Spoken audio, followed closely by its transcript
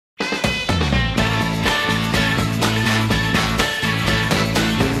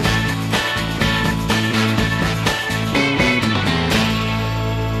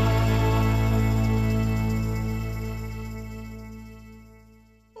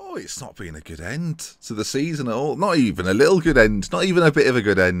Oh, it's not been a good end to the season at all. Not even a little good end. Not even a bit of a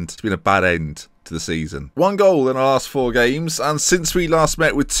good end. It's been a bad end to the season. 1 goal in our last 4 games, and since we last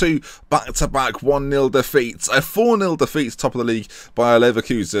met with 2 back-to-back 1-0 defeats, a 4-0 defeat top of the league by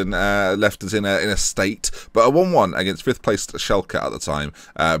Leverkusen left us in a state, but a 1-1 against 5th placed Schalke at the time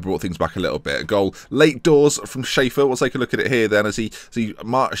brought things back a little bit. A goal late doors from Schaefer. We'll take a look at it here then as he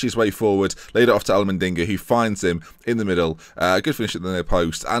marched his way forward, laid it off to Almendinger, who finds him in the middle. Good finish at the near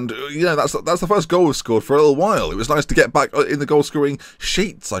post, and you know that's the first goal we've scored for a little while. It was nice to get back in the goal scoring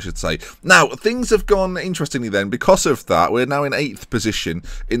sheets, I should say. Now things have gone interestingly then because of that. We're now in 8th position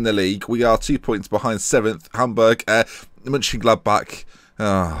in the league. We are 2 points behind 7th Hamburg. Mönchengladbach.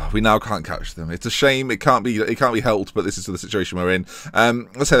 We now can't catch them. It's a shame. It can't be helped, but this is the situation we're in.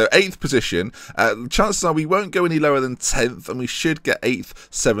 Let's say though, 8th position. Chances are we won't go any lower than 10th, and we should get 8th,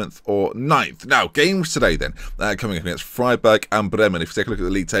 7th, or 9th. Now, games today then, coming up against Freiburg and Bremen. If you take a look at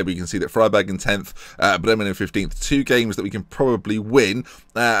the league table, you can see that Freiburg in 10th, Bremen in 15th. 2 games that we can probably win.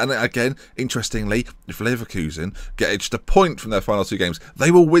 And again, interestingly, if Leverkusen get just a point from their final 2 games,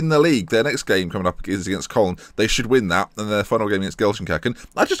 they will win the league. Their next game coming up is against Cologne. They should win that, and their final game against Gelsenkirchen.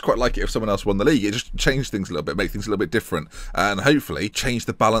 I just quite like it if someone else won the league. It just changed things a little bit, make things a little bit different, and hopefully change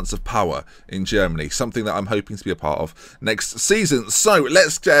the balance of power in Germany, something that I'm hoping to be a part of next season. So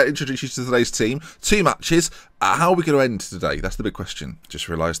let's introduce you to today's team. 2 matches. How are we going to end today? That's the big question. Just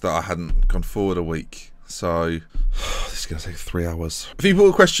realised that I hadn't gone forward a week. So, this is going to take 3 hours. People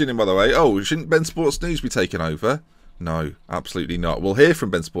were questioning, by the way, oh, shouldn't Ben Sports News be taken over? No, absolutely not. We'll hear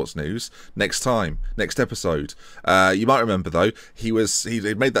from Ben Sports News next time, next episode. You might remember, though, he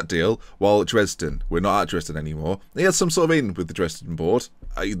made that deal while at Dresden. We're not at Dresden anymore. He had some sort of in with the Dresden board.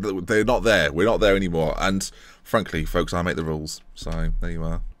 They're not there. We're not there anymore. And, frankly, folks, I make the rules. So, there you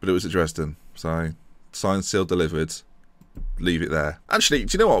are. But it was at Dresden. So, signed, sealed, delivered. Leave it there. Actually,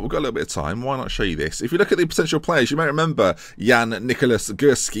 do you know what? We've got a little bit of time. Why not show you this? If you look at the potential players, you may remember Jan Nicholas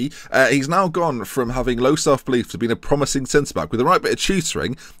Gurski. He's now gone from having low self-belief to being a promising centre-back. With the right bit of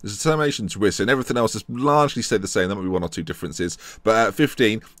tutoring, there's determination to win, and everything else has largely stayed the same. There might be 1 or 2 differences. But at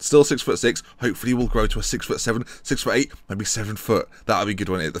 15, still 6'6". Hopefully we'll grow to a 6'7", 6'8", maybe 7 foot. That would be good,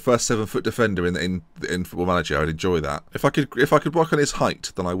 wouldn't it? The first 7-foot defender in Football Manager. I'd enjoy that. If I could work on his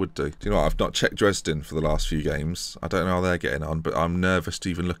height, then I would do. Do you know what? I've not checked Dresden for the last few games. I don't know how they're getting on, but I'm nervous to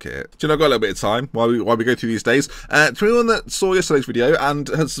even look at it. Do you know, I've got a little bit of time while we go through these days. To anyone that saw yesterday's video and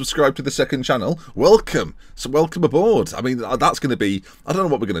has subscribed to the second channel, welcome. So welcome aboard. I mean, that's going to be, I don't know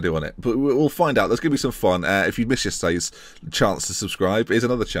what we're going to do on it, but we'll find out. There's going to be some fun. If you missed yesterday's chance to subscribe, here's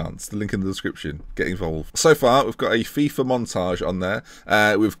another chance. The link in the description. Get involved. So far, we've got a FIFA montage on there.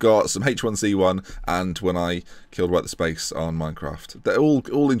 We've got some H1Z1 and when I killed White the Space on Minecraft. They're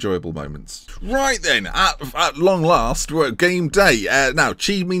all enjoyable moments. Right then, at long last, we're at game day. Now,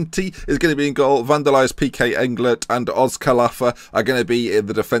 Chi Minty is going to be in goal. Vandalize, PK Englert, and Oz Kalafa are going to be in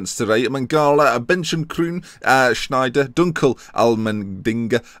the defence today. Mangala, Benchenkroon, Schneider, Dunkel,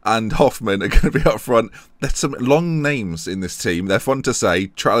 Almendinger, and Hoffman are going to be up front. There's some long names in this team. They're fun to say,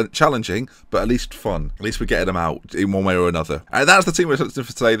 challenging, but at least fun. At least we're getting them out in one way or another. And that's the team we're selecting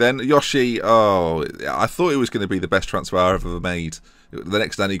for today then. Yoshi, oh, I thought it was going to be the best transfer I've ever made. The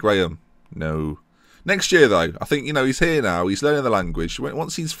next Danny Graham. No. Next year, though, I think, you know, he's here now. He's learning the language.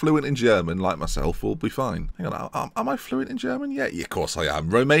 Once he's fluent in German, like myself, we'll be fine. Hang on, am I fluent in German? Yeah, of course I am.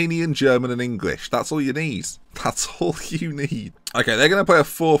 Romanian, German, and English. That's all you need. That's all you need. Okay, they're going to play a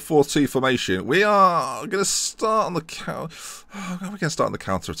 4-4-2 formation. We are going to start on the counter. Oh, we're going to start on the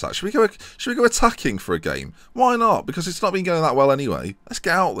counter-attack. Should we go attacking for a game? Why not? Because it's not been going that well anyway. Let's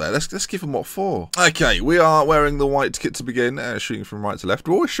get out there. Let's give them what for. Okay, we are wearing the white kit to begin. Shooting from right to left.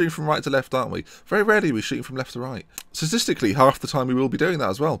 We're always shooting from right to left, aren't we? Very rarely we're shooting from left to right. Statistically, half the time we will be doing that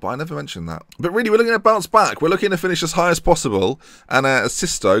as well, but I never mentioned that. But really, we're looking to bounce back. We're looking to finish as high as possible. And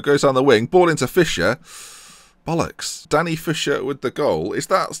Sisto goes down the wing. Ball into Fischer. Bollocks. Danny Fisher with the goal. Is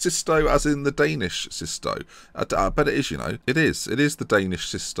that Sisto as in the Danish Sisto? I bet it is, you know. It is. It is the Danish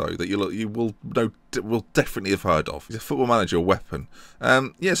Sisto that you will definitely have heard of. He's a Football Manager weapon.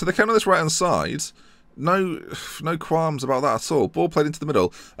 Yeah, so they're coming on this right-hand side. No qualms about that at all. Ball played into the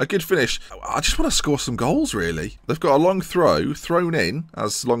middle. A good finish. I just want to score some goals, really. They've got a long throw thrown in,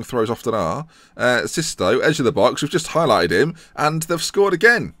 as long throws often are. Sisto, edge of the box. We've just highlighted him, and they've scored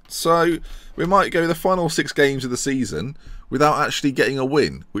again. So we might go the final 6 games of the season without actually getting a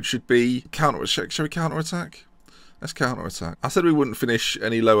win, which should be counter. Shall we counter-attack? Let's counter-attack. I said we wouldn't finish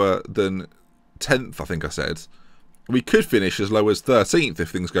any lower than 10th, I think I said. We could finish as low as 13th if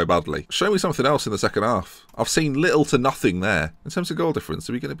things go badly. Show me something else in the second half. I've seen little to nothing there. In terms of goal difference,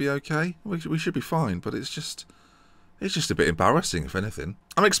 are we going to be okay? We should be fine, but it's just It's just a bit embarrassing, if anything.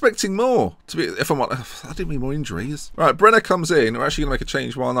 I'm expecting more. To be, if I'm honest, I didn't mean more injuries. Right, Brenner comes in. We're actually going to make a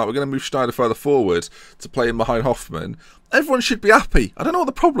change while not. We're going to move Schneider further forward to play in behind Hoffman. Everyone should be happy. I don't know what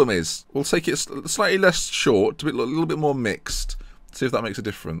the problem is. We'll take it slightly less short, a little bit more mixed. See if that makes a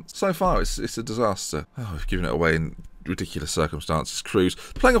difference. So far, it's a disaster. Oh, we've given it away in ridiculous circumstances. Cruz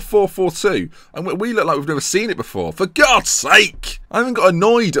playing a 4-4-2, and we look like we've never seen it before. For God's sake! I haven't got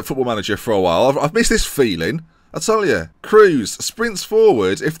annoyed at Football Manager for a while. I've missed this feeling. I tell you, Cruz sprints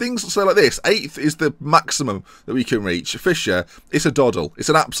forward. If things stay like this, 8th is the maximum that we can reach. Fisher, it's a doddle. It's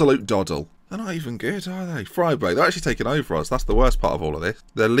an absolute doddle. They're not even good, are they? Freiburg, they're actually taking over us. That's the worst part of all of this.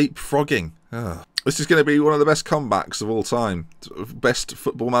 They're leapfrogging. Ugh. This is going to be one of the best comebacks of all time. Best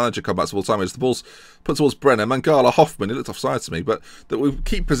Football Manager comebacks of all time. As the ball's put towards Brenner, Mangala, Hoffman. It looked offside to me, but that we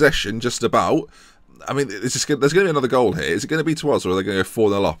keep possession just about. I mean, there's going to be another goal here. Is it going to be to us, or are they going to go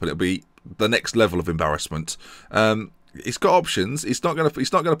 4-0 up, and it'll be the next level of embarrassment? He's got options. He's not going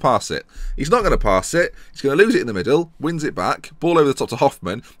to pass it. He's not going to pass it. He's going to lose it in the middle. Wins it back. Ball over the top to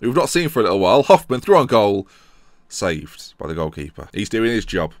Hoffman, who we've not seen for a little while. Hoffman through on goal. Saved by the goalkeeper. He's doing his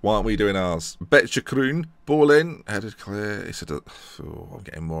job. Why aren't we doing ours? Betcher Kroon, ball in, headed clear. He said, oh, I'm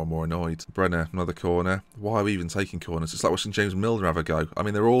getting more and more annoyed. Brenner, another corner. Why are we even taking corners? It's like watching James Milner have a go. I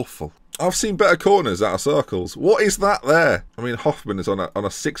mean, they're awful. I've seen better corners out of circles. What is that there? I mean, Hoffman is on a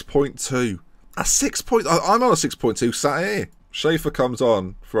 6.2. A 6 point. I'm on a 6.2 sat here. Schaefer comes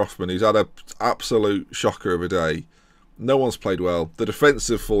on for Hoffman. He's had an absolute shocker of a day. No one's played well. The defence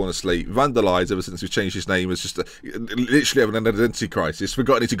have fallen asleep. Van der Leyen, ever since we've changed his name, is just literally having an identity crisis.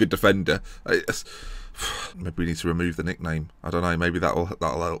 Forgotten he's a good defender. Maybe we need to remove the nickname. I don't know. Maybe that'll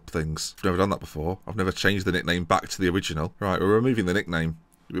help things. I've never done that before. I've never changed the nickname back to the original. Right, we're removing the nickname.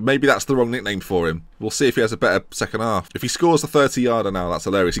 Maybe that's the wrong nickname for him. We'll see if he has a better second half. If he scores the 30-yarder now, that's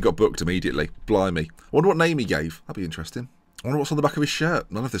hilarious. He got booked immediately. Blimey. I wonder what name he gave. That'd be interesting. I wonder what's on the back of his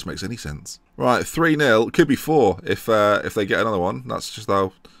shirt. None of this makes any sense. Right, 3-0. Could be 4 if they get another one. That's just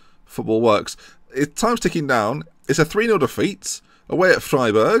how football works. Time's ticking down. It's a 3-0 defeat away at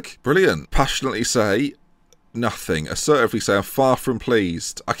Freiburg. Brilliant. Passionately say nothing. Assertively say I'm far from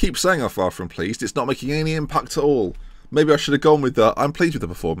pleased. I keep saying I'm far from pleased. It's not making any impact at all. Maybe I should have gone with that. I'm pleased with the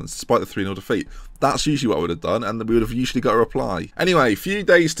performance, despite the 3-0 defeat. That's usually what I would have done, and we would have usually got a reply. Anyway, few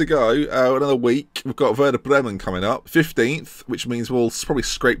days to go. Another week. We've got Werder Bremen coming up. 15th, which means we'll probably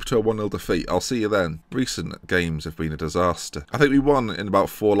scrape to a 1-0 defeat. I'll see you then. Recent games have been a disaster. I think we won in about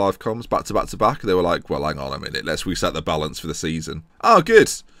 4 live comms, back to back to back. They were like, well, hang on a minute. Let's reset the balance for the season. Oh,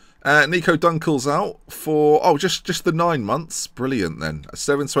 good. Nico Dunkel's out for, just the 9 months. Brilliant, then.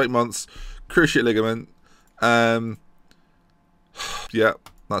 7 to 8 months. Cruciate ligament. Yeah,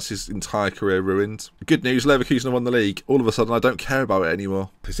 that's his entire career ruined. Good news, Leverkusen have won the league. All of a sudden, I don't care about it anymore.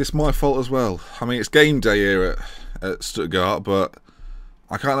 Is this my fault as well? I mean, it's game day here at Stuttgart, but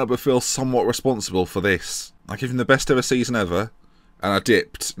I can't help but feel somewhat responsible for this. I gave him the best ever season ever, and I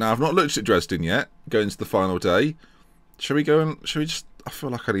dipped. Now, I've not looked at Dresden yet, going to the final day. Shall we go and... Shall we just... I feel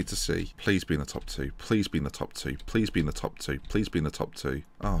like I need to see. Please be in the top 2. Please be in the top 2. Please be in the top 2. Please be in the top 2.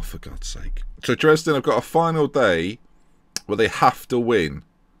 Oh, for God's sake. So Dresden have got a final day where they have to win.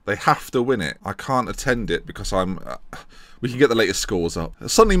 They have to win it. I can't attend it because I'm... we can get the latest scores up.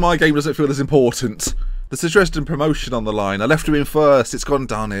 Suddenly my game doesn't feel as important. There's a Dresden promotion on the line. I left him in first. It's gone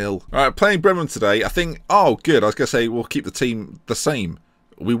downhill. Alright, playing Bremen today. I think... Oh, good. I was going to say we'll keep the team the same.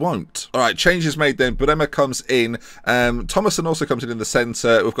 We won't. Alright, changes made then. Bremer comes in. Thomason also comes in the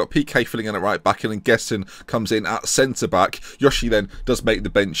centre. We've got PK filling in at right back, and then Gessen comes in at centre back. Yoshi then does make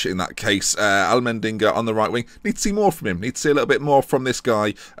the bench in that case. Almendinger on the right wing. Need to see more from him. Need to see a little bit more from this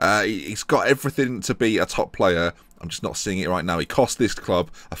guy. He's got everything to be a top player. I'm just not seeing it right now. He cost this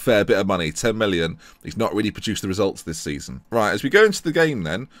club a fair bit of money, 10 million. He's not really produced the results this season. Right, as we go into the game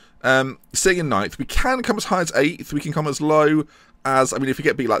then, sitting in 9th, we can come as high as 8th. We can come as low as, I mean, if we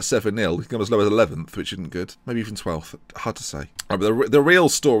get beat like 7-0, we can come as low as 11th, which isn't good. Maybe even 12th. Hard to say. Right, but the real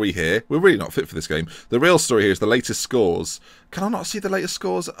story here, we're really not fit for this game. The real story here is the latest scores. Can I not see the latest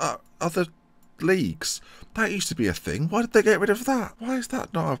scores at other leagues? That used to be a thing. Why did they get rid of that? Why is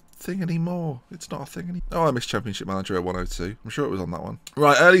that not a thing anymore? It's not a thing anymore. Oh, I missed Championship Manager at 102. I'm sure it was on that one.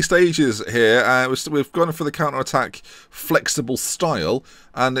 Right, early stages here. We've gone for the counter-attack flexible style,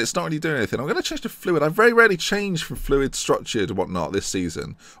 and it's not really doing anything. I'm going to change to fluid. I've very rarely changed from fluid structured and whatnot this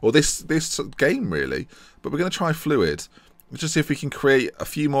season, or this game really, but we're going to try fluid. Let's just see if we can create a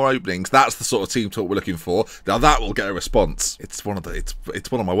few more openings. That's the sort of team talk we're looking for. Now that will get a response. It's one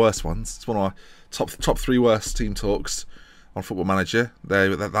of my worst ones. It's one of my top 3 worst team talks on Football Manager.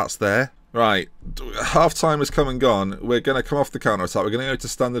 That's there. Right, half time has come and gone. We're going to come off the counter attack. We're going to go to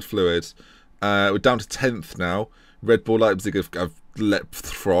standard fluid. We're down to 10th now. Red Bull Leipzig have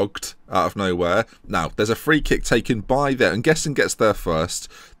leapfrogged out of nowhere. Now, there's a free kick taken by them, and Gessen gets there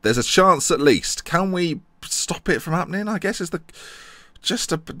first. There's a chance at least. Can we stop it from happening? I guess is the...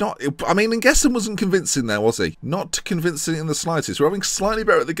 I mean, Gessen wasn't convincing there, was he? Not convincing in the slightest. We're having slightly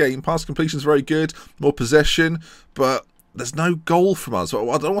better at the game. Pass completion's very good. More possession, but there's no goal from us. I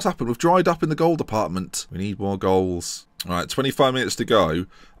don't know what's happened. We've dried up in the goal department. We need more goals. All right, 25 minutes to go.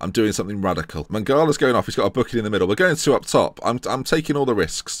 I'm doing something radical. Mangala's going off. He's got a booking in the middle. We're going 2 up top. I'm taking all the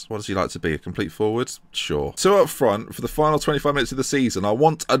risks. What does he like to be? A complete forward? Sure. 2 up front for the final 25 minutes of the season. I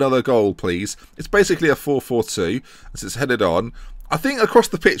want another goal, please. It's basically a 4-4-2 as it's headed on. I think across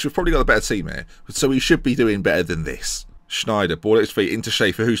the pitch, we've probably got a better team here. So we should be doing better than this. Schneider, ball at his feet into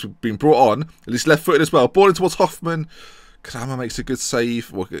Schaefer, who's been brought on. At least left-footed as well. Ball in towards Hoffman. Kramer makes a good save.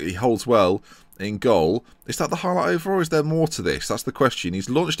 Well, he holds well in goal. Is that the highlight over, or is there more to this? That's the question. He's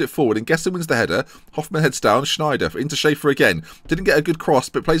launched it forward, and Gessen wins the header. Hoffman heads down. Schneider into Schaefer again. Didn't get a good cross,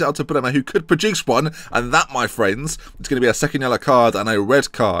 but plays it out to Bremer, who could produce one. And that, my friends, is going to be a second yellow card and a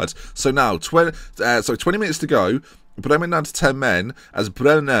red card. So now, 20 minutes to go. Bremen down to 10 men as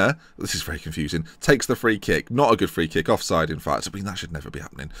Brenner, this is very confusing, takes the free kick. Not a good free kick, offside in fact. I mean, that should never be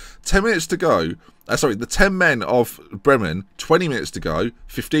happening. 10 minutes to go. The 10 men of Bremen, 20 minutes to go,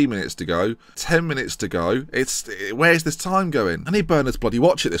 15 minutes to go, 10 minutes to go. Where's this time going? I need Bernard's bloody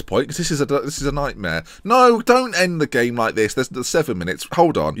watch at this point, because this is a nightmare. No, don't end the game like this. There's 7 minutes.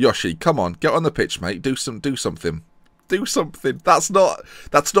 Hold on. Yoshi, come on. Get on the pitch, mate. Do something. Do something. That's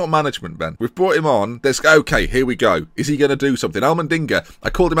not management, Ben. We've brought him on. Okay, here we go. Is he going to do something? Almendinger. I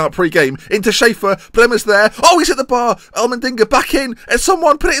called him out pre-game. Into Schaefer. Bremer's there. Oh, he's at the bar. Almendinger back in. And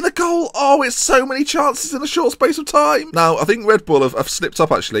someone put it in the goal. Oh, it's so many chances in a short space of time. Now, I think Red Bull have slipped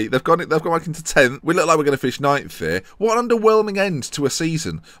up, actually. They've gone back into 10th. We look like we're going to finish 9th here. What an underwhelming end to a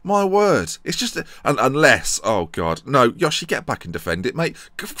season. My word. It's just... unless... Oh, God. No, Yoshi, get back and defend it, mate.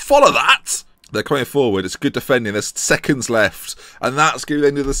 Follow that. They're coming forward. It's good defending. There's seconds left. And that's going to be the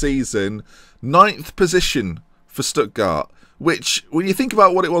end of the season. 9th position for Stuttgart. Which, when you think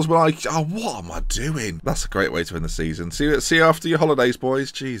about what it was, what am I doing? That's a great way to end the season. See you after your holidays,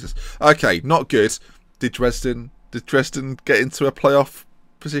 boys. Jesus. Okay, not good. Did Dresden get into a playoff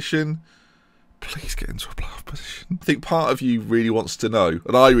position? Please get into a playoff position. I think part of you really wants to know.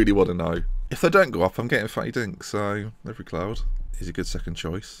 And I really want to know. If they don't go up, I'm getting fatty dink. So, every cloud is a good second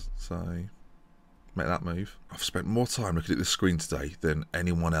choice. So... make that move. I've spent more time looking at this screen today than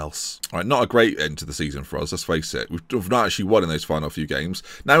anyone else. All right, not a great end to the season for us, let's face it. We've not actually won in those final few games.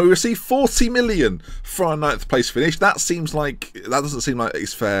 Now, we received 40 million for our 9th place finish. That doesn't seem like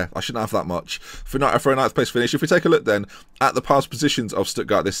it's fair. I shouldn't have that much for a 9th place finish. If we take a look then at the past positions of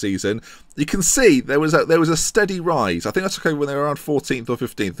Stuttgart this season, you can see there was a steady rise. I think I took over when they were around 14th or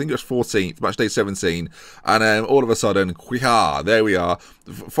 15th. I think it was 14th, match day 17. And all of a sudden, there we are.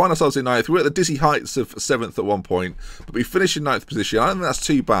 Find ourselves in 9th. We're at the dizzy heights of 7th at one point, but we finished in 9th position. I don't think that's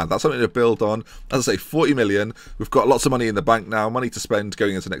too bad. That's something to build on. As I say, 40 million. We've got lots of money in the bank now, money to spend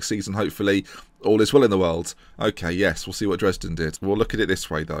going into next season, hopefully. All is well in the world. Okay, yes, we'll see what Dresden did. We'll look at it this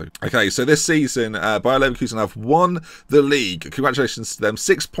way, though. Okay, so this season, Bayer Leverkusen have won the league. Congratulations to them.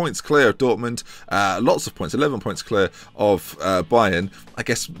 6 points clear of Dortmund. Lots of points, 11 points clear of Bayern. I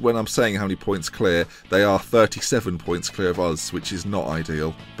guess when I'm saying how many points clear, they are 37 points clear of us, which is not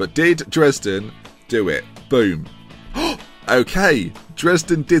ideal. But did Dresden do it? Boom. Okay,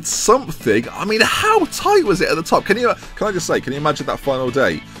 Dresden did something. I mean, how tight was it at the top? Can I just say, can you imagine that final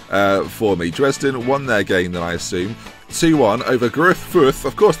day for me? Dresden won their game, then I assume. 2-1 over Gruth.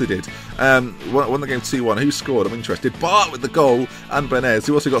 Of course they did. Won the game 2-1. Who scored? I'm interested. Bart with the goal and Benez,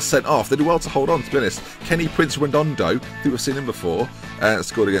 who also got sent off. They did well to hold on, to be honest. Kenny Prince Redondo, who we've seen him before,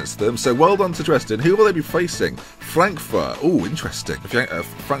 scored against them. So well done to Dresden. Who will they be facing? Frankfurt. Oh, interesting. Have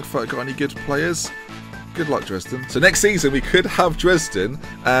Frankfurt got any good players? Good luck, Dresden. So next season we could have Dresden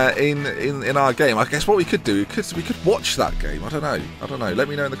in our game. I guess what we could do, we could watch that game. I don't know. Let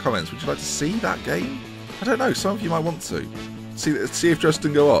me know in the comments. Would you like to see that game? I don't know. Some of you might want to. See if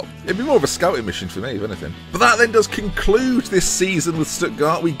Dresden go up. It'd be more of a scouting mission for me, if anything. But that then does conclude this season with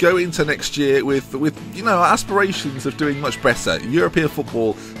Stuttgart. We go into next year with aspirations of doing much better. European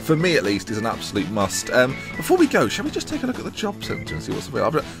football, for me at least, is an absolute must. Before we go, shall we just take a look at the job centre and see what's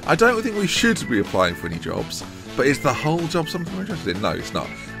available? I don't think we should be applying for any jobs, but is the whole job something we're interested in? No, it's not.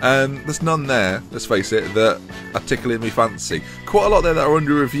 There's none there, let's face it, that are tickling me fancy. Quite a lot there that are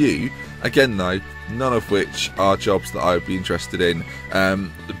under review. Again, though, none of which are jobs that I would be interested in.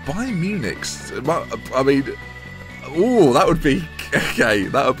 Bayern Munich's, I mean, ooh, that would be, okay,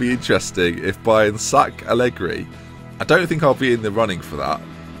 that would be interesting if Bayern sack Allegri. I don't think I'll be in the running for that,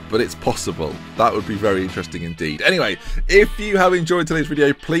 but it's possible. That would be very interesting indeed. Anyway, if you have enjoyed today's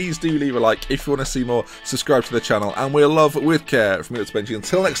video, please do leave a like. If you want to see more, subscribe to the channel, and we'll love with care from me to Benji.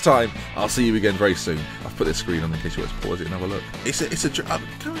 Until next time, I'll see you again very soon. I've put this screen on in case you want to pause it and have a look. It's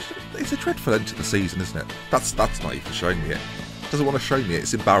a dreadful end to the season, isn't it? That's not even showing me it. Doesn't want to show me it.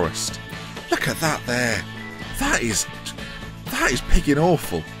 It's embarrassed. Look at that there. That is pigging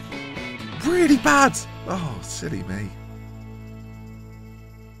awful. Really bad. Oh, silly me.